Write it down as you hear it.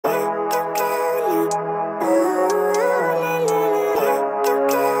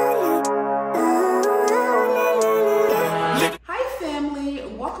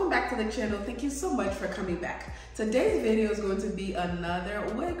for coming back. Today's video is going to be another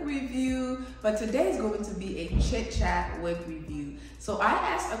wig review, but today is going to be a chit chat wig review. So I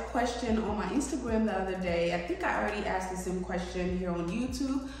asked a question on my Instagram the other day. I think I already asked the same question here on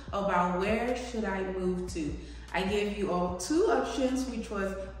YouTube about where should I move to. I gave you all two options, which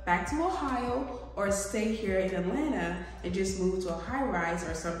was back to Ohio or stay here in Atlanta and just move to a high-rise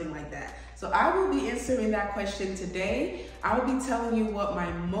or something like that. So I will be answering that question today. I will be telling you what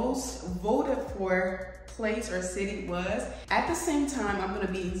my most voted for place or city was. At the same time, I'm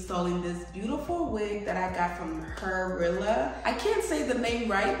gonna be installing this beautiful wig that I got from Hurela. I can't say the name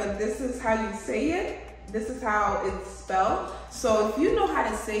right, but this is how you say it. This is how it's spelled. So if you know how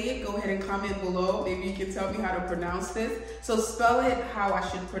to say it, go ahead and comment below. Maybe you can tell me how to pronounce this. So spell it how I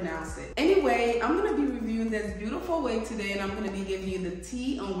should pronounce it. Anyway, I'm gonna be reviewing this beautiful wig today, and I'm gonna be giving you the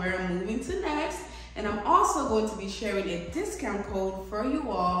tea on where I'm moving to next. And I'm also going to be sharing a discount code for you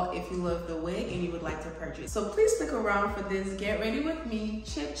all if you love the wig and you would like to purchase. So please stick around for this Get Ready With Me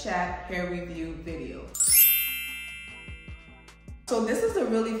Chit Chat hair review video. So this is a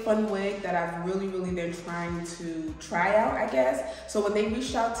really fun wig that I've really been trying to try out, I guess. So when they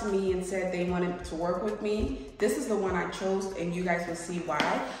reached out to me and said they wanted to work with me, this is the one I chose, and you guys will see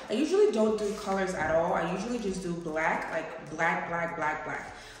why. I usually don't do colors at all. I usually just do black, like black.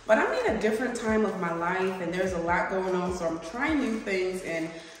 But I'm in a different time of my life and there's a lot going on, so I'm trying new things, and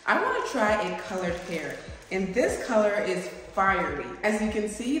I want to try a colored hair. And this color is fiery. As you can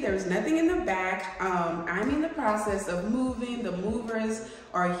see, there's nothing in the back. I'm in the process of moving. The movers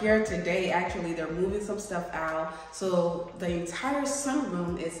are here today. Actually, they're moving some stuff out. So the entire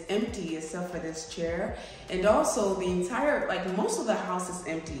sunroom is empty except for this chair. And also the entire, like most of the house is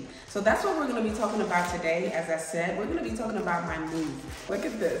empty. So that's what we're gonna be talking about today. As I said, we're gonna be talking about my move. Look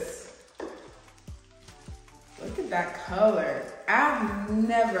at this. Look at that color. I've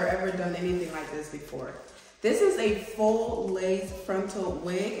never ever done anything like this before. This is a full lace frontal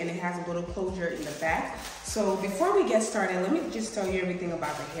wig, and it has a little closure in the back. So before we get started, let me just tell you everything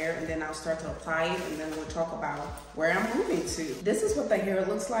about the hair, and then I'll start to apply it, and then we'll talk about where I'm moving to. This is what the hair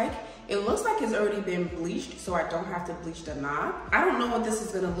looks like. It looks like it's already been bleached, so I don't have to bleach the knob. I don't know what this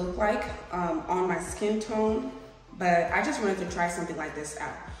is gonna look like on my skin tone, but I just wanted to try something like this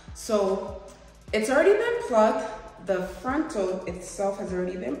out. So it's already been plugged. The frontal itself has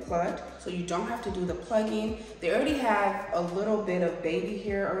already been plugged, so you don't have to do the plugging. They already have a little bit of baby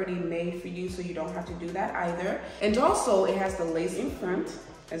hair already made for you, so you don't have to do that either. And also, it has the lace in front,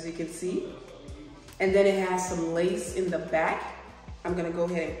 as you can see. And then it has some lace in the back. I'm gonna go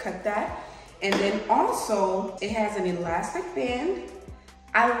ahead and cut that. And then also, it has an elastic band.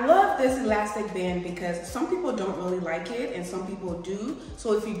 I love this elastic band because some people don't really like it and some people do.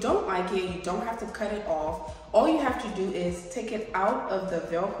 So if you don't like it, you don't have to cut it off. All you have to do is take it out of the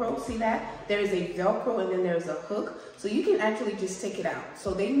Velcro. See that? There is a Velcro and then there's a hook. So you can actually just take it out.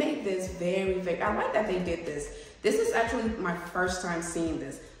 So they made this very, I like that they did this. This is actually my first time seeing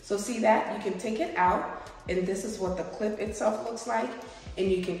this. So see that? You can take it out, and this is what the clip itself looks like. And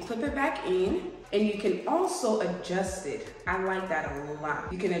you can clip it back in, and you can also adjust it. I like that a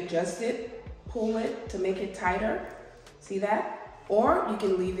lot. You can adjust it, pull it to make it tighter. See that? Or you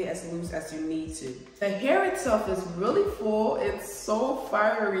can leave it as loose as you need to. The hair itself is really full. It's so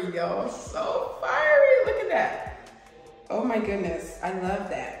fiery, y'all. So fiery. Look at that. Oh my goodness. I love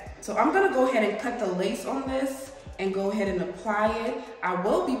that. So I'm gonna go ahead and cut the lace on this and go ahead and apply it. I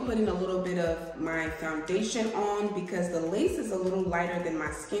will be putting a little bit of my foundation on because the lace is a little lighter than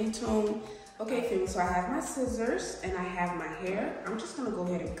my skin tone. Okay, so I have my scissors and I have my hair. I'm just gonna go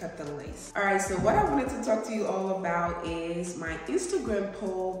ahead and cut the lace. All right, so what I wanted to talk to you all about is my Instagram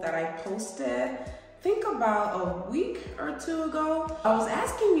poll that I posted, I think about a week or two ago. I was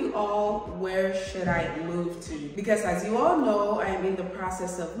asking you all, where should I move to? Because as you all know, I am in the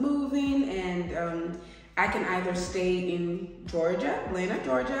process of moving, and I can either stay in Georgia, Atlanta,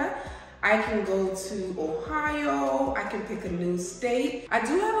 Georgia. I can go to Ohio. I can pick a new state. I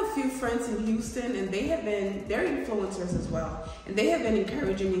do have a few friends in Houston, and they're influencers as well. And they have been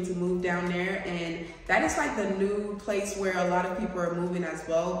encouraging me to move down there. And that is like the new place where a lot of people are moving as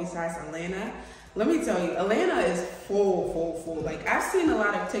well, besides Atlanta. Let me tell you, Atlanta is full. Like, I've seen a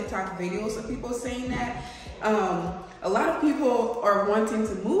lot of TikTok videos of people saying that. A lot of people are wanting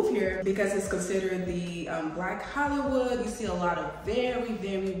to move here because it's considered the Black Hollywood. You see a lot of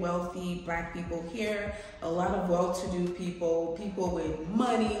very wealthy Black people here, a lot of well-to-do people with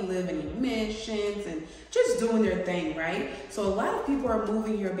money, living in mansions and just doing their thing, right? So a lot of people are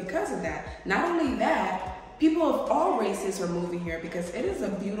moving here because of that. Not only that, people of all races are moving here because it is a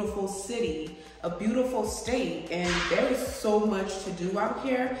beautiful city, a beautiful state, and there is so much to do out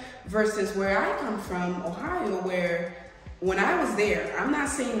here versus where I come from, Ohio, where when I was there, I'm not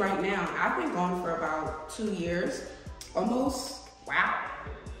saying right now, I've been gone for about 2 years, almost. Wow,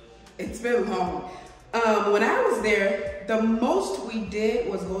 it's been long. When I was there, the most we did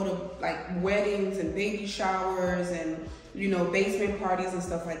was go to like weddings and baby showers and, you know, basement parties and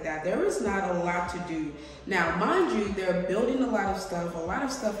stuff like that. There is not a lot to do. Now, mind you, they're building a lot of stuff. A lot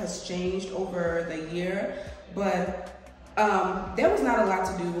of stuff has changed over the year, but there was not a lot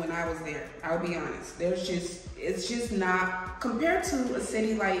to do when I was there. I'll be honest. It's just not, compared to a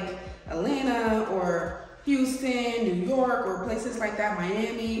city like Atlanta or Houston, New York, or places like that,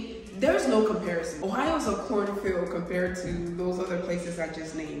 Miami, there's no comparison. Ohio's a cornfield compared to those other places I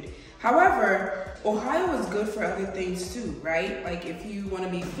just named. However, Ohio is good for other things too, right? Like if you want to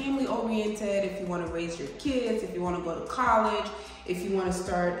be family oriented, if you want to raise your kids, if you want to go to college, if you want to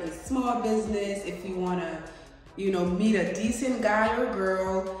start a small business, if you want to, you know, meet a decent guy or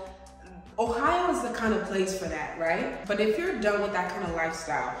girl, Ohio is the kind of place for that, right? But if you're done with that kind of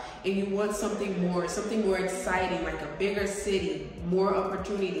lifestyle and you want something more exciting, like a bigger city, more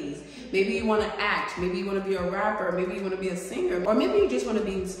opportunities, maybe you want to act, maybe you want to be a rapper, maybe you want to be a singer, or maybe you just want to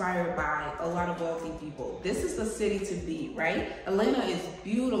be inspired by a lot of wealthy people. This is the city to be, right? Atlanta is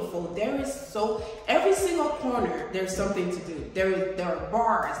beautiful. Every single corner, there's something to do. There are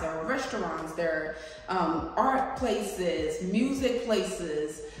bars, there are restaurants, there are art places, music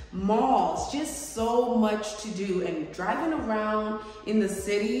places, malls, just so much to do. And driving around in the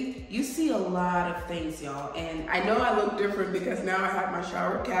city, you see a lot of things, y'all. And I know I look different because now I have my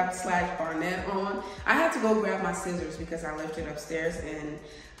shower cap / barnette on. I had to go grab my scissors because I left it upstairs, and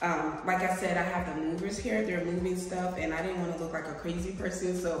like I said, I have the movers here. They're moving stuff and I didn't want to look like a crazy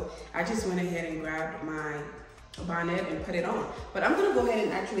person, so I just went ahead and grabbed my bonnet and put it on. But I'm gonna go ahead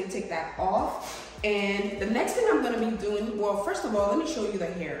and actually take that off. And the next thing I'm gonna be doing, well, first of all, let me show you the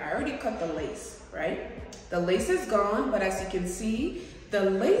hair. I already cut the lace, right? The lace is gone, but as you can see, the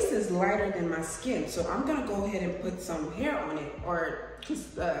lace is lighter than my skin. So I'm gonna go ahead and put some hair on it, or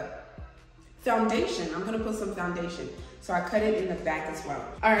just foundation. I'm gonna put some foundation. So I cut it in the back as well.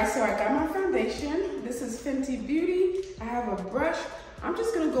 All right, so I got my foundation. This is Fenty Beauty. I have a brush. I'm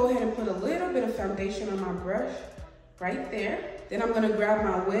just gonna go ahead and put a little bit of foundation on my brush right there. Then I'm gonna grab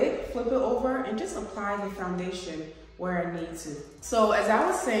my wig, flip it over, and just apply the foundation where I need to. So as I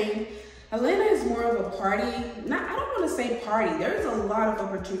was saying, Atlanta is more of a party. I don't wanna say party. There's a lot of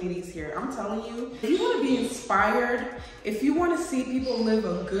opportunities here. I'm telling you, if you wanna be inspired, if you wanna see people live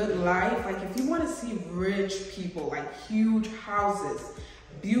a good life, like if you wanna see rich people, like huge houses,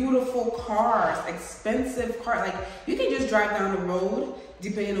 beautiful cars, expensive cars, like you can just drive down the road,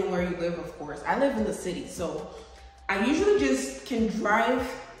 depending on where you live, of course. I live in the city, so I usually just can drive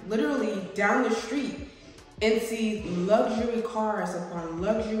literally down the street and see luxury cars upon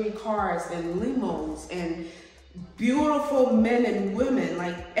luxury cars and limos and beautiful men and women.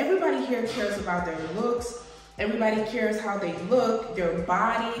 Like everybody here cares about their looks. Everybody cares how they look, their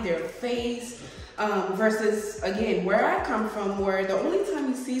body, their face, versus again, where I come from, where the only time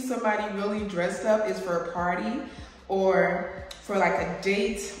you see somebody really dressed up is for a party or for like a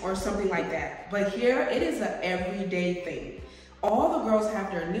date or something like that. But here it is an everyday thing. All the girls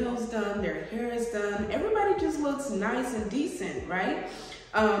have their nails done, their hair is done. Everybody just looks nice and decent, right?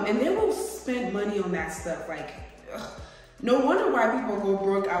 And they will spend money on that stuff. Like, no wonder why people go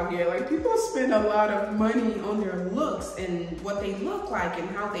broke out here. Like people spend a lot of money on their looks and what they look like and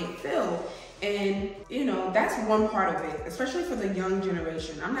how they feel. And, you know, that's one part of it, especially for the young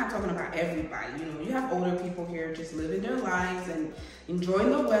generation. I'm not talking about everybody. You know, you have older people here just living their lives and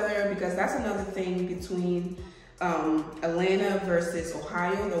enjoying the weather, because that's another thing between Atlanta versus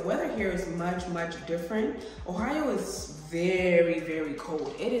Ohio. The weather here is much, much different. Ohio is very, very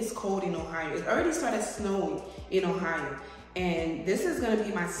cold. It is cold in Ohio. It already started snowing in Ohio. And this is gonna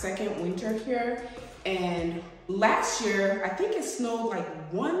be my second winter here. And last year, I think it snowed like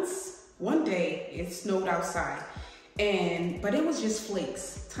one day it snowed outside, but it was just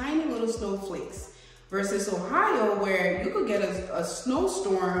flakes, tiny little snowflakes, versus Ohio where you could get a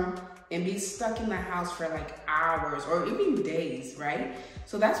snowstorm and be stuck in the house for like hours or even days, right?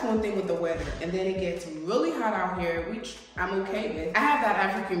 So that's one thing with the weather. And then it gets really hot out here, which I'm okay with. I have that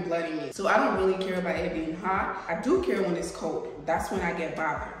African blood in me, so I don't really care about it being hot. I do care when it's cold. That's when I get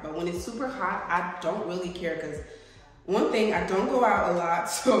bothered. But when it's super hot, I don't really care, because one thing, I don't go out a lot,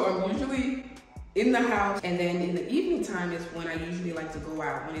 so I'm usually in the house. And then in the evening time is when I usually like to go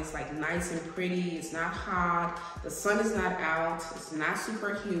out, when it's like nice and pretty, it's not hot, the sun is not out, it's not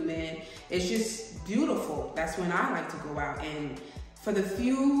super humid, it's just beautiful. That's when I like to go out. And for the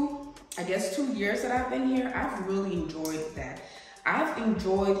few, I guess 2 years that I've been here, I've really enjoyed that. I've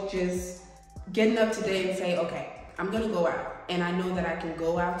enjoyed just getting up today and say, okay, I'm gonna go out. And I know that I can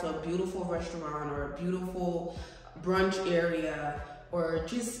go out to a beautiful restaurant or a beautiful brunch area or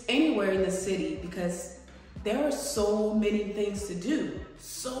just anywhere in the city, because there are so many things to do,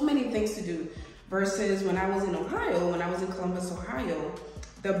 versus when I was in Ohio, when I was in Columbus, Ohio,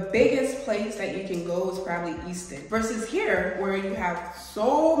 the biggest place that you can go is probably Easton, versus here where you have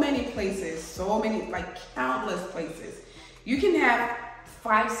so many places, like countless places. You can have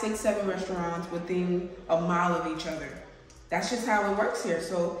 5, 6, 7 restaurants within a mile of each other. That's just how it works here.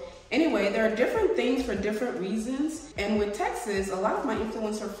 So anyway, there are different things for different reasons. And with Texas, a lot of my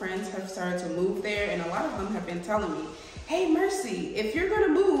influencer friends have started to move there, and a lot of them have been telling me, hey Mercy, if you're gonna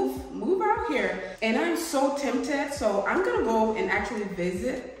move out here. And I'm so tempted, so I'm gonna go and actually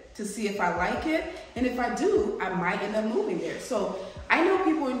visit to see if I like it. And if I do, I might end up moving there. So I know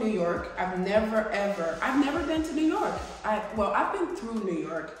people in New York. I've never been to New York. I've been through New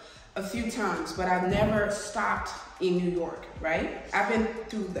York a few times, but I've never stopped in New York, right? I've been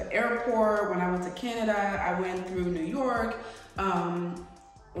through the airport. When I went to Canada, I went through New York.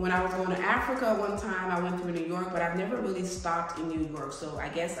 When I was going to Africa one time, I went through New York, but I've never really stopped in New York. So I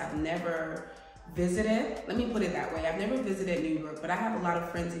guess I've never visited. Let me put it that way. I've never visited New York, but I have a lot of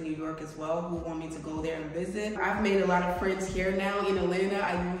friends in New York as well who want me to go there and visit. I've made a lot of friends here now in Atlanta.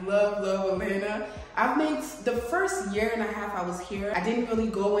 I love Atlanta. I've made the first year and a half I was here, I didn't really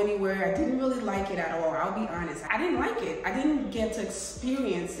go anywhere. I didn't really like it at all. I'll be honest. I didn't like it. I didn't get to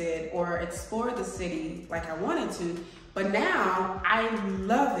experience it or explore the city like I wanted to. But now I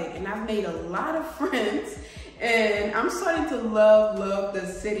love it, and I've made a lot of friends, and I'm starting to love the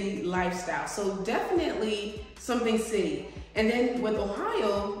city lifestyle. So definitely something city. And then with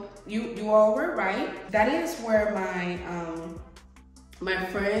Ohio, you all were right. That is where my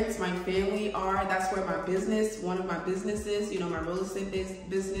friends, my family are. That's where my business, one of my businesses, my real estate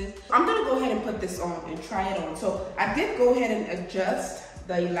business. I'm gonna go ahead and put this on and try it on. So I did go ahead and adjust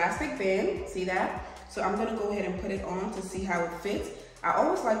the elastic band, see that? So I'm gonna go ahead and put it on to see how it fits. I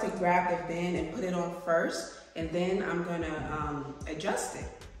always like to grab the band and put it on first, and then I'm gonna adjust it,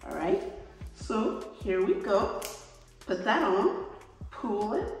 all right? So here we go. Put that on,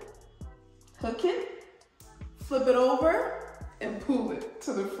 pull it, hook it, flip it over, and pull it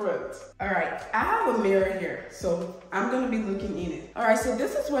to the front. All right, I have a mirror here, so I'm gonna be looking in it. All right, so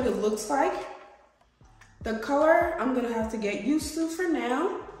this is what it looks like. The color, I'm gonna have to get used to for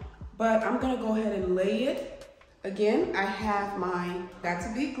now, but I'm gonna go ahead and lay it. Again, I have my Got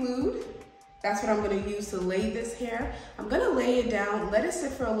to Be Glued. That's what I'm gonna use to lay this hair. I'm gonna lay it down, let it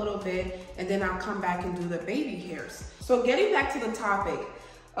sit for a little bit, and then I'll come back and do the baby hairs. So getting back to the topic,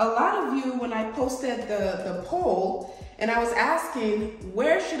 a lot of you, when I posted the poll, and I was asking,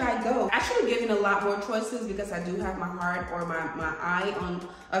 where should I go? Actually giving a lot more choices because I do have my heart or my eye on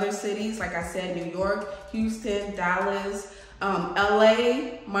other cities. Like I said, New York, Houston, Dallas,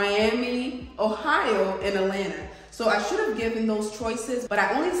 LA, Miami, Ohio, and Atlanta. So I should have given those choices, but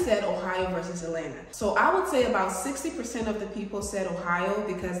I only said Ohio versus Atlanta. So I would say about 60% of the people said Ohio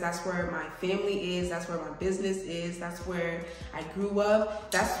because that's where my family is, that's where my business is, that's where I grew up,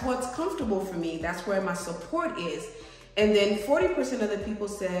 that's what's comfortable for me, that's where my support is. And then 40% of the people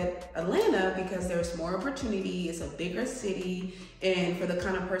said Atlanta because there's more opportunity, it's a bigger city, and for the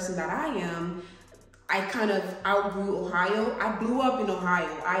kind of person that I am, I kind of outgrew Ohio. I blew up in Ohio.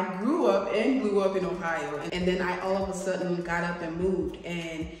 I grew up and blew up in Ohio. And then I all of a sudden got up and moved.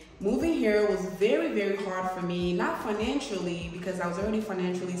 And moving here was very, very hard for me. Not financially, because I was already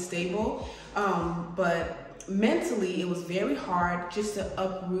financially stable, but mentally it was very hard just to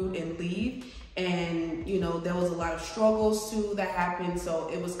uproot and leave. And there was a lot of struggles too that happened, so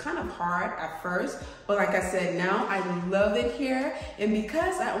it was kind of hard at first, but like I said, now I love it here. And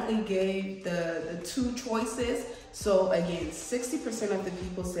because I only gave the 2 choices, so again, 60% of the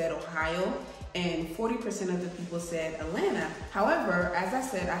people said Ohio and 40% of the people said Atlanta. However, as I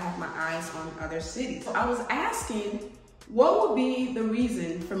said, I have my eyes on other cities. So I was asking, what would be the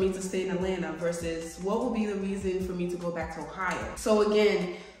reason for me to stay in Atlanta versus what would be the reason for me to go back to Ohio? So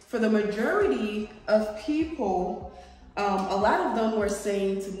again, for the majority of people, a lot of them were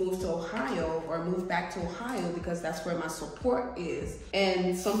saying to move to Ohio or move back to Ohio because that's where my support is.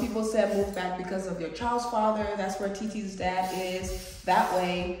 And some people said move back because of your child's father. That's where TT's dad is. That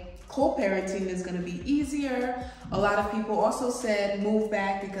way, co-parenting is gonna be easier. A lot of people also said move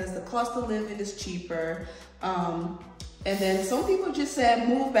back because the cost of living is cheaper. And then some people just said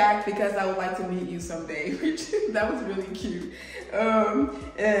move back because I would like to meet you someday, which that was really cute.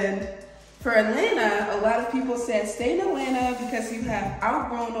 And for Atlanta, a lot of people said stay in Atlanta because you have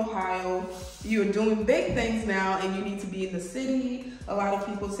outgrown Ohio. You're doing big things now and you need to be in the city. A lot of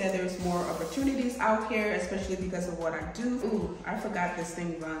people said there's more opportunities out here, especially because of what I do. Ooh, I forgot this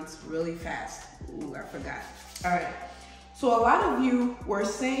thing runs really fast. Ooh, I forgot. All right. So a lot of you were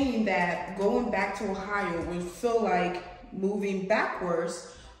saying that going back to Ohio would feel like moving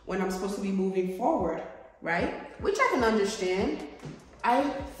backwards when I'm supposed to be moving forward, right? Which I can understand.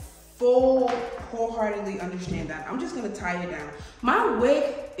 I wholeheartedly understand that. I'm just gonna tie it down. My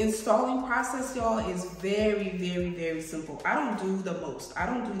wig installing process, y'all, is very, very, very simple. I don't do the most. I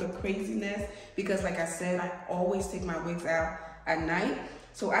don't do the craziness because like I said, I always take my wigs out at night.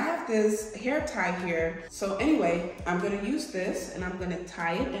 So I have this hair tie here. So anyway, I'm gonna use this and I'm gonna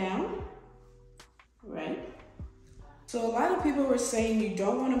tie it down, right? So a lot of people were saying you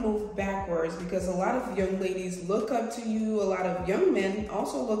don't want to move backwards because a lot of young ladies look up to you. A lot of young men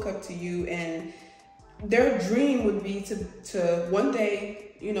also look up to you, and their dream would be to one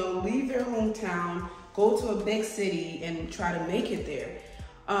day, you know, leave their hometown, go to a big city and try to make it there.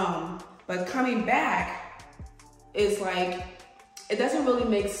 But coming back is like, it doesn't really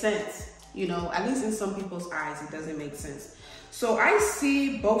make sense. You know, at least in some people's eyes, it doesn't make sense. So I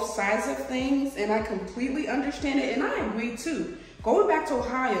see both sides of things and I completely understand it, and I agree too. Going back to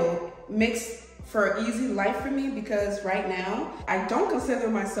Ohio makes for an easy life for me because right now I don't consider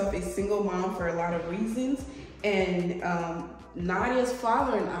myself a single mom for a lot of reasons, and Nadia's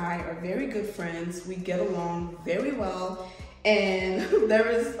father and I are very good friends. We get along very well, and there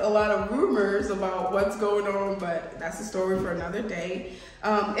is a lot of rumors about what's going on, but that's a story for another day.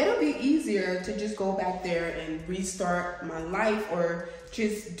 It'll be easier to just go back there and restart my life or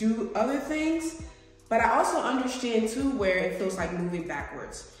just do other things. But I also understand too where it feels like moving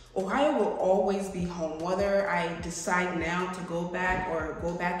backwards. Ohio will always be home. Whether I decide now to go back or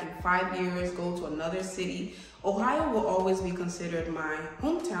go back in 5 years, go to another city, Ohio will always be considered my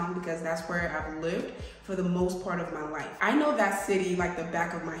hometown because that's where I've lived for the most part of my life. I know that city like the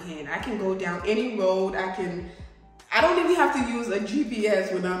back of my hand. I can go down any road. I don't even have to use a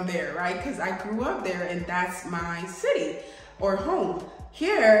GPS when I'm there, right? Because I grew up there and that's my city or home.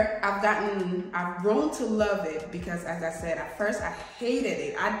 Here, I've grown to love it because, as I said, at first I hated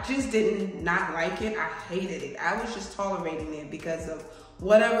it. I just did not like it. I hated it. I was just tolerating it because of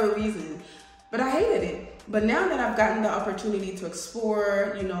whatever reason, but I hated it. But now that I've gotten the opportunity to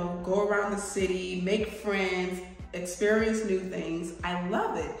explore, you know, go around the city, make friends, experience new things, I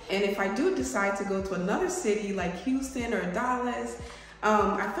love it. And if I do decide to go to another city like Houston or Dallas,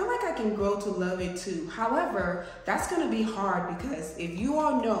 I feel like I can grow to love it too. However, that's gonna be hard because if you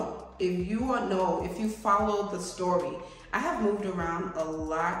follow the story, I have moved around a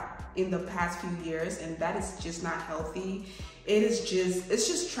lot in the past few years, and that is just not healthy. It's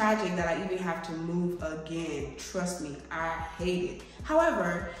just tragic that I even have to move again. Trust me, I hate it.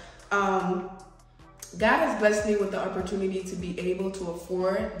 However, God has blessed me with the opportunity to be able to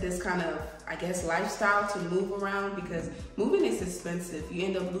afford this kind of, I guess, lifestyle to move around because moving is expensive. You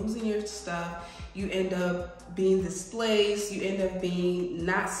end up losing your stuff. You end up being displaced. You end up being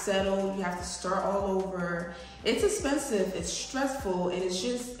not settled. You have to start all over. It's expensive. It's stressful. And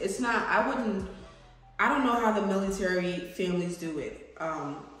I don't know how the military families do it.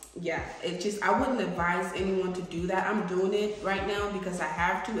 Yeah, I wouldn't advise anyone to do that. I'm doing it right now because I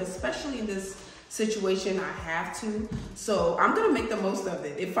have to, especially in this situation, I have to. So I'm gonna make the most of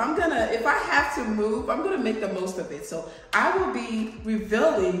it. If I have to move, I'm gonna make the most of it. So I will be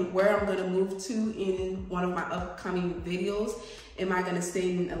revealing where I'm gonna move to in one of my upcoming videos. Am I gonna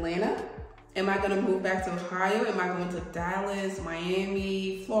stay in Atlanta? Am I gonna move back to Ohio? Am I going to Dallas,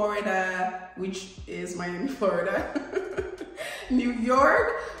 Miami, Florida, which is Miami, Florida, New York,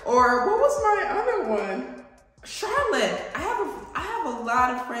 or what was my other one? Charlotte. I have a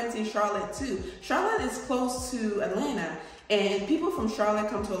lot of friends in Charlotte too. Charlotte is close to Atlanta, and people from Charlotte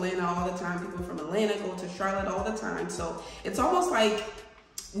come to Atlanta all the time. People from Atlanta go to Charlotte all the time. So it's almost like,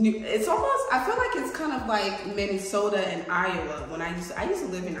 I feel like it's kind of like Minnesota and Iowa. When I used to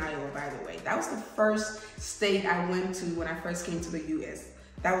live in Iowa, by the way. That was the first state I went to when I first came to the US.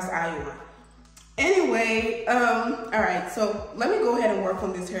 That was Iowa. Anyway, all right, so let me go ahead and work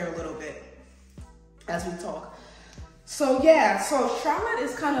on this hair a little bit as we talk. So yeah, so Charlotte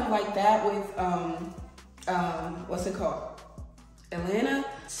is kind of like that with, what's it called? Atlanta.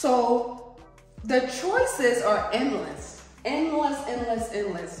 So the choices are endless.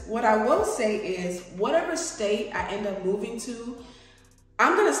 endless. What I will say is, whatever state I end up moving to,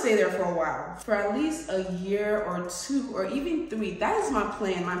 I'm gonna stay there for a while, for at least a year or 2 or even 3. That is my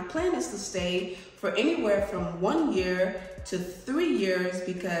plan. My plan is to stay for anywhere from 1 year to 3 years,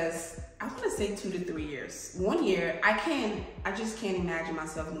 because I want to say 2 to 3 years. 1 year, I just can't imagine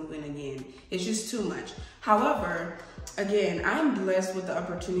myself moving again. It's just too much. However, again, I'm blessed with the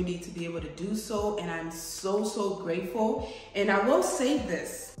opportunity to be able to do so, and I'm so grateful. And I will say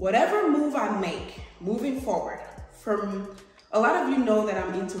this, whatever move I make moving forward, from a lot of you know that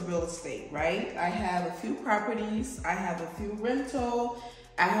I'm into real estate, right? I have a few properties, I have a few rental,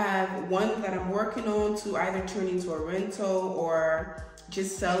 I have one that I'm working on to either turn into a rental or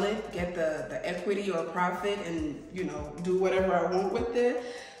just sell it, get the equity or profit, and you know, do whatever I want with it.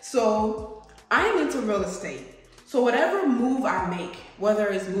 So I am into real estate. So whatever move I make, whether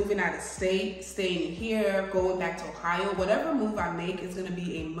it's moving out of state, staying here, going back to Ohio, whatever move I make is gonna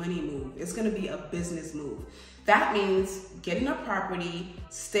be a money move. It's gonna be a business move. That means getting a property,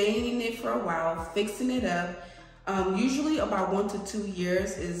 staying in it for a while, fixing it up. Usually about 1 to 2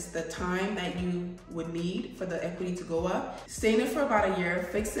 years is the time that you would need for the equity to go up. Stay in it for about a year,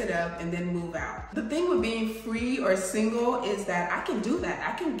 fix it up, and then move out. The thing with being free or single is that I can do that.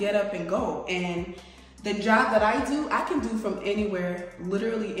 I can get up and go. And the job that I do, I can do from anywhere,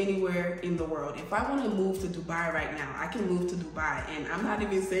 literally anywhere in the world. If I want to move to Dubai right now, I can move to Dubai. And I'm not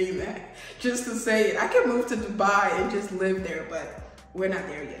even saying that just to say it. I can move to Dubai and just live there, but we're not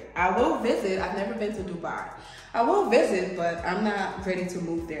there yet. I will visit. I've never been to Dubai. I will visit, but I'm not ready to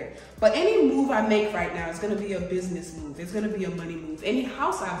move there. But any move I make right now is going to be a business move. It's going to be a money move. Any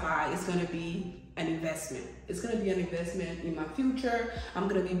house I buy is going to be an investment. It's going to be an investment in my future. I'm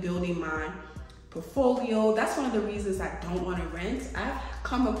going to be building my portfolio. That's one of the reasons I don't want to rent. I've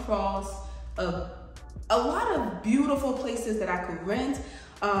come across a lot of beautiful places that I could rent.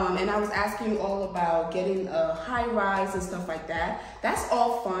 And I was asking you all about getting a high rise and stuff like that. That's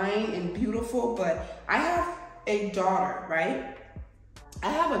all fine and beautiful, but I have a daughter, right? I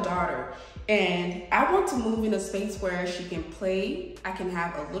have a daughter, and I want to move in a space where she can play. I can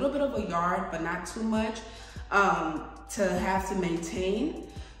have a little bit of a yard, but not too much to have to maintain.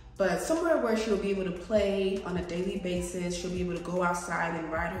 But somewhere where she'll be able to play on a daily basis, she'll be able to go outside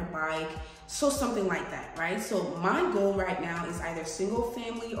and ride her bike. So something like that, right? So my goal right now is either single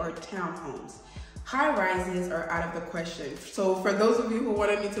family or townhomes. High rises are out of the question. So for those of you who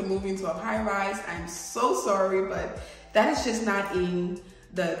wanted me to move into a high rise, I'm so sorry, but that is just not in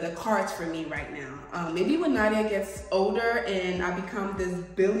the cards for me right now. Maybe when Nadia gets older and I become this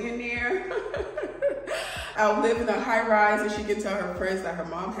billionaire, I'll live in a high rise and she can tell her friends that her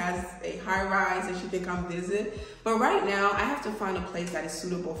mom has a high rise and she can come visit. But right now I have to find a place that is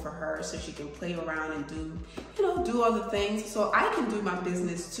suitable for her so she can play around and do, you know, do other things so I can do my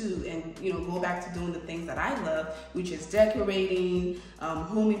business too and, you know, go back to doing the things that I love, which is decorating,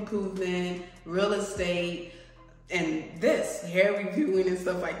 home improvement, real estate, and this, hair reviewing and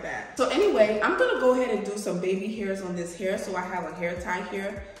stuff like that. So anyway, I'm gonna go ahead and do some baby hairs on this hair. So I have a hair tie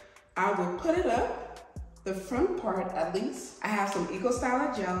here. I will put it up, the front part at least. I have some Eco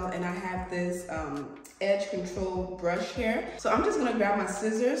Styler gel and I have this edge control brush here. So I'm just gonna grab my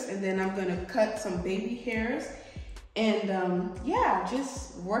scissors and then I'm gonna cut some baby hairs and yeah,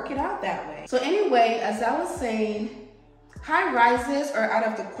 just work it out that way. So anyway, as I was saying, high rises are out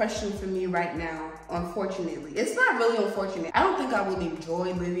of the question for me right now. Unfortunately, it's not really unfortunate. I don't think I would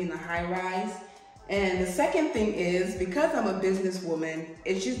enjoy living in a high rise. And the second thing is, because I'm a businesswoman,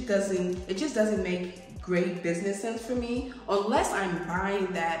 it just doesn't make great business sense for me unless I'm buying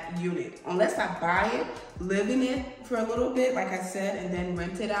that unit. Unless I buy it, live in it for a little bit, like I said, and then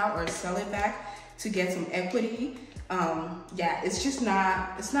rent it out or sell it back to get some equity. Yeah, it's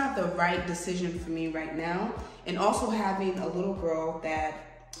not the right decision for me right now. And also having a little girl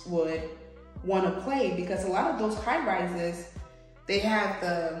that would want to play, because a lot of those high rises, they have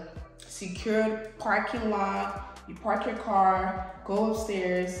the secured parking lot. You park your car, go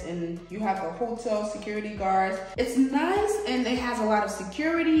upstairs, and you have a hotel security guards. It's nice and it has a lot of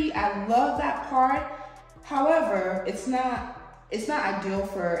security. I love that part. However, it's not ideal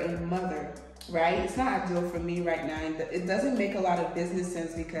for a mother, right? It's not ideal for me right now. And it doesn't make a lot of business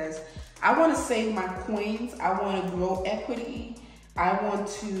sense because I want to save my coins. I want to grow equity. I want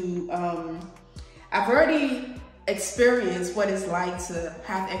to, I've already experienced what it's like to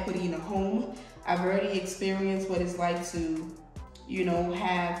have equity in a home. I've already experienced what it's like to, you know,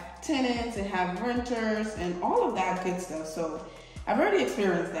 have tenants and have renters and all of that good stuff. So I've already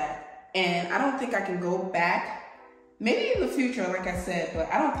experienced that. And I don't think I can go back, maybe in the future, like I said, but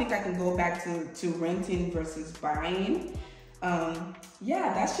I don't think I can go back to renting versus buying.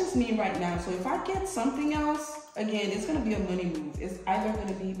 Yeah, that's just me right now. So if I get something else, again, it's gonna be a money move. It's either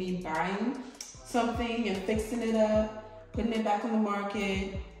gonna be me buying something and fixing it up, putting it back on the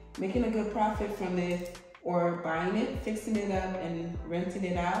market, making a good profit from it, or buying it, fixing it up and renting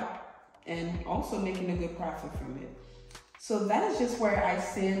it out, and also making a good profit from it. So that is just where I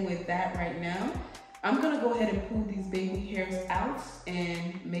stand with that right now. I'm gonna go ahead and pull these baby hairs out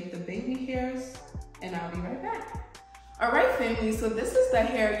and make the baby hairs, and I'll be right back. All right, family, so this is the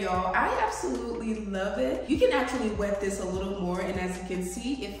hair, y'all. I absolutely love it. You can actually wet this a little more, and as you can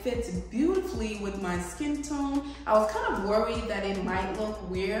see, it fits beautifully with my skin tone. I was kind of worried that it might look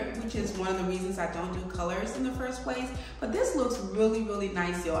weird, which is one of the reasons I don't do colors in the first place, but this looks really, really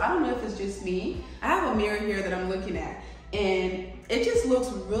nice, y'all. I don't know if it's just me. I have a mirror here that I'm looking at, and it just looks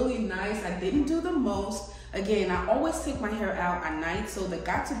really nice. I didn't do the most. Again, I always take my hair out at night, so the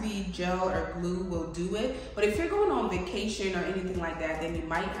got-to-be gel or glue will do it. But if you're going on vacation or anything like that, then you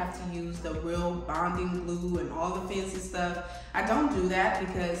might have to use the real bonding glue and all the fancy stuff. I don't do that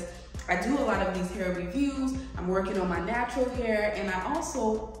because I do a lot of these hair reviews. I'm working on my natural hair, and I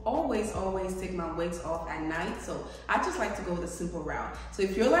also always take my wigs off at night. So I just like to go the simple route. So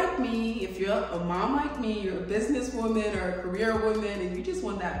if you're like me, if you're a mom like me, you're a businesswoman or a career woman, and you just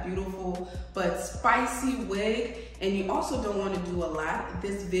want that beautiful but spicy wig, and you also don't want to do a lot,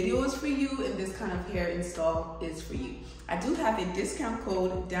 this video is for you, and this kind of hair install is for you. I do have a discount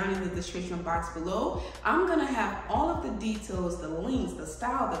code down in the description box below. I'm gonna have all of the details, the links, the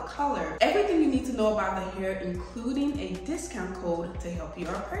style, the color, everything you need to know about the hair, including a discount code to help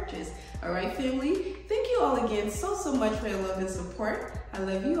your purchase. All right, family, thank you all again so much for your love and support. I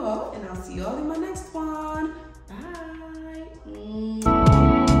love you all, and I'll see you all in my next one. Bye.